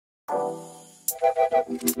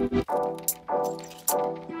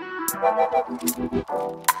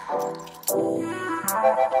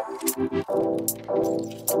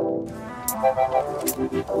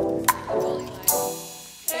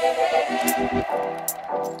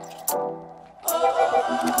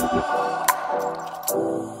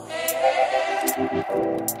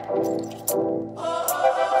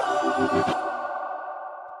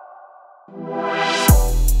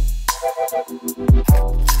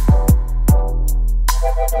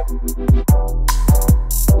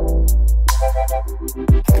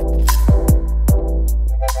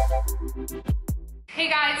Hey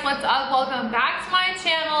guys, what's up? Welcome back to my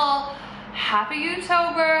channel. Happy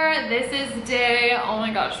YouTuber. This is day, oh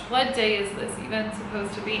my gosh, what day is this even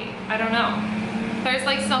supposed to be? I don't know. There's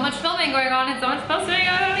like so much filming going on and so much posting,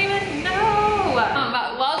 I don't even know.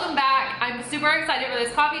 But welcome back. I'm super excited for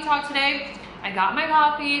this coffee talk today. I got my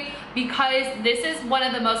coffee because this is one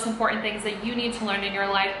of the most important things that you need to learn in your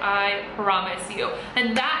life, I promise you.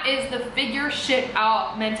 And that is the figure shit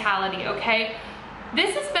out mentality, okay?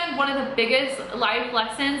 This has been one of the biggest life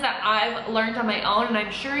lessons that I've learned on my own, and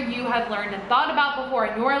I'm sure you have learned and thought about before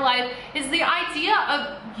in your life, is the idea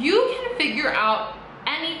of you can figure out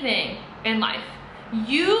anything in life.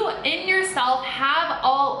 You in yourself have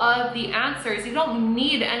all of the answers. You don't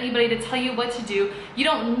need anybody to tell you what to do. You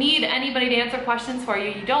don't need anybody to answer questions for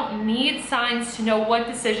you. You don't need signs to know what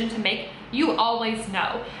decision to make. You always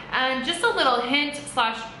know. And just a little hint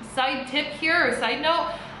slash side tip here, or side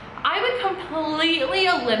note, I would completely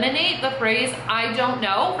eliminate the phrase "I don't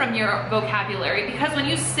know" from your vocabulary, because when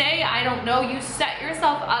you say "I don't know," you set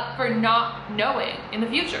yourself up for not knowing in the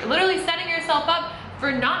future. Literally setting yourself up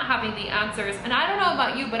for not having the answers. And I don't know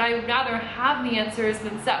about you, but I would rather have the answers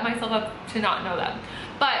than set myself up to not know them.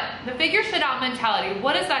 But the figure shit out mentality,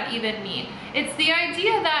 what does that even mean? It's the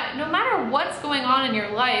idea that no matter what's going on in your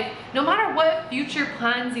life, no matter what future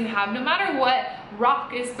plans you have, no matter what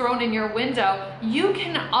rock is thrown in your window, you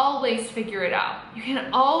can always figure it out. You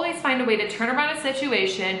can always find a way to turn around a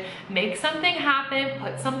situation, make something happen,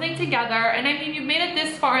 put something together. And I mean, you've made it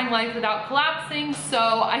this far in life without collapsing, so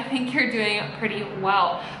I think you're doing pretty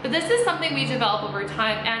well. But this is something we develop over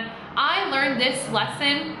time, and I learned this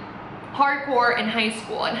lesson hardcore in high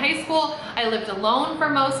school. In high school, I lived alone for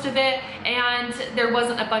most of it, and there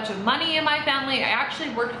wasn't a bunch of money in my family. I actually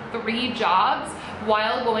worked 3 jobs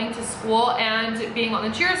while going to school and being on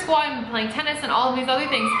the cheer squad and playing tennis and all of these other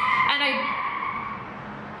things.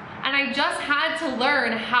 And I just had to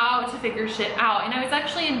learn how to figure shit out. And I was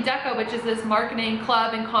actually in DECA, which is this marketing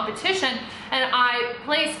club and competition, and I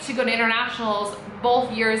placed to go to internationals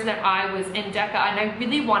both years that I was in DECA, and I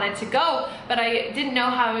really wanted to go, but I didn't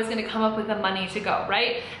know how I was gonna come up with the money to go,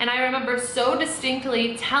 right? And I remember so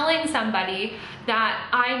distinctly telling somebody that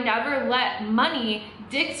I never let money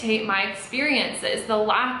dictate my experiences, the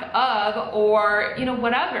lack of, or you know,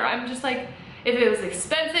 whatever. I'm just like, if it was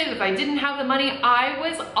expensive, if I didn't have the money, I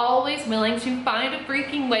was always willing to find a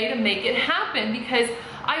freaking way to make it happen, because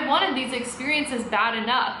I wanted these experiences bad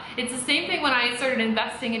enough. It's the same thing when I started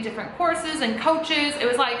investing in different courses and coaches. It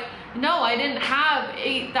was like, no, I didn't have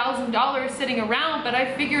 $8,000 sitting around, but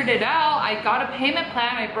I figured it out. I got a payment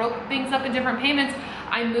plan. I broke things up in different payments.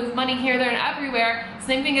 I moved money here, there, and everywhere.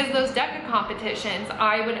 Same thing as those DECA competitions.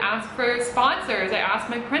 I would ask for sponsors. I asked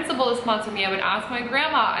my principal to sponsor me. I would ask my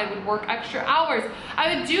grandma. I would work extra hours.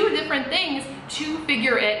 I would do different things to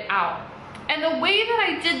figure it out. And the way that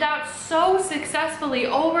I did that so successfully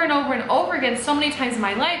over and over and over again so many times in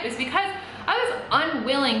my life is because I was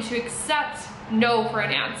unwilling to accept no for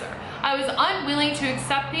an answer. I was unwilling to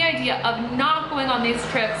accept the idea of not going on these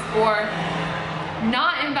trips or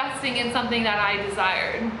not investing in something that I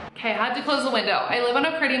desired. Okay, I had to close the window. I live on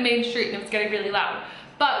a pretty main street and it's getting really loud.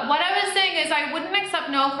 But what I was saying is I wouldn't accept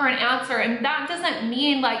no for an answer, and that doesn't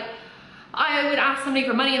mean like I would ask somebody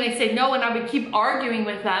for money and they say no and I would keep arguing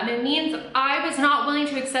with them. It means I was not willing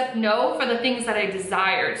to accept no for the things that I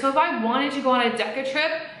desired. So if I wanted to go on a DECA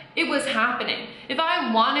trip, it was happening. If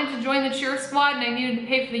I wanted to join the cheer squad and I needed to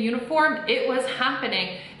pay for the uniform, it was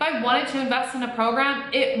happening. If I wanted to invest in a program,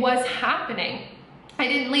 it was happening. I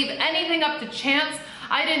didn't leave anything up to chance.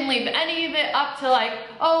 I didn't leave any of it up to like,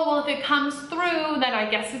 oh, well, if it comes through, then I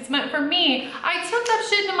guess it's meant for me. I took that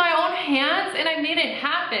shit into my own hands and I made it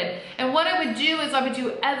happen. And what I would do is I would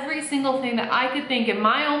do every single thing that I could think in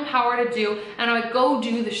my own power to do, and I would go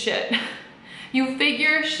do the shit. You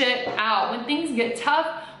figure shit out. When things get tough,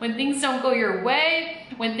 when things don't go your way,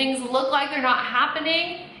 when things look like they're not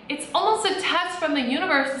happening, it's almost a test from the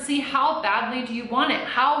universe to see how badly do you want it?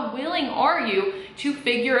 How willing are you to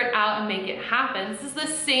figure it out and make it happen? This is the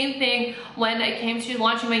same thing when it came to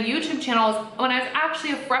launching my YouTube channels when I was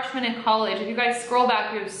actually a freshman in college. If you guys scroll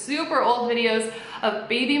back, we have super old videos of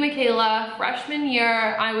baby Michaela, freshman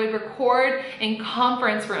year. I would record in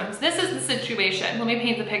conference rooms. This is the situation. Let me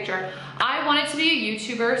paint the picture. I wanted to be a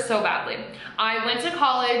YouTuber so badly. I went to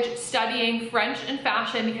college studying French and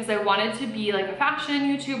fashion because I wanted to be like a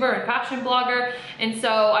fashion YouTuber and fashion blogger. And so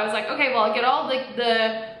I was like, okay, well, I'll get all like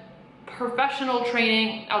the professional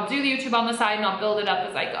training, I'll do the YouTube on the side and I'll build it up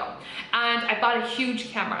as I go. And I bought a huge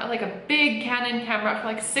camera, like a big Canon camera for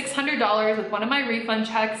like $600 with one of my refund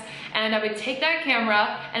checks. And I would take that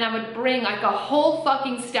camera and I would bring like a whole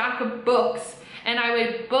fucking stack of books, and I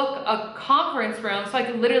would book a conference room so I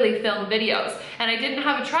could literally film videos. And I didn't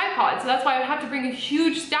have a tripod, so that's why I would have to bring a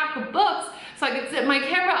huge stack of books so I could sit my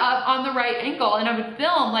camera up on the right angle, and I would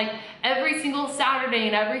film like every single Saturday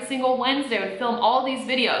and every single Wednesday. I would film all these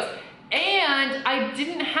videos. And I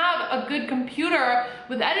didn't have a good computer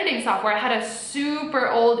with editing software. I had a super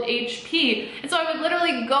old HP. And so I would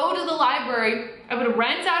literally go to the library, I would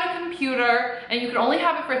rent out a computer, and you could only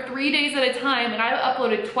have it for 3 days at a time, and I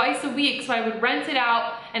uploaded twice a week, so I would rent it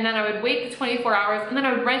out, and then I would wait the 24 hours, and then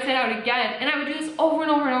I would rent it out again, and I would do this over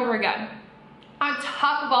and over and over again, on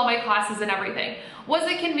top of all my classes and everything. Was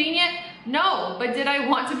it convenient? No, but did I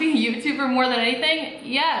want to be a YouTuber more than anything?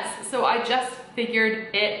 Yes, so I just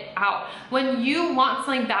figured it out. When you want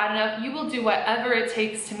something bad enough, you will do whatever it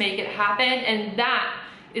takes to make it happen, and that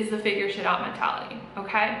is the figure shit out mentality,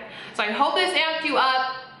 okay? So I hope this amped you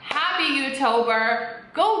up. Happy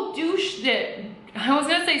YouTuber. Go do shit. I was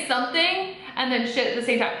gonna say something and then shit at the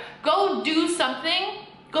same time. Go do something.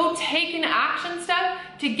 Go take an action step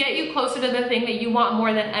to get you closer to the thing that you want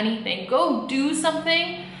more than anything. Go do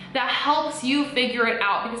something that helps you figure it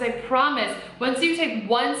out, because I promise once you take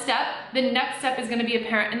one step, the next step is gonna be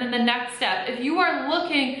apparent, and then the next step. If you are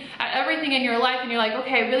looking at everything in your life and you're like,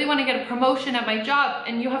 okay, I really wanna get a promotion at my job,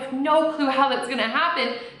 and you have no clue how that's gonna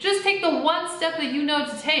happen, just take the one step that you know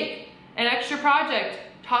to take. An extra project,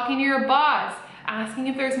 talking to your boss, asking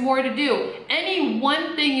if there's more to do. Any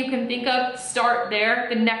one thing you can think of, start there.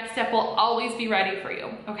 The next step will always be ready for you,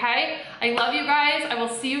 okay? I love you guys. I will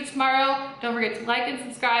see you tomorrow. Don't forget to like and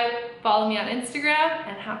subscribe, follow me on Instagram,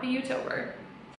 and happy YouTuber.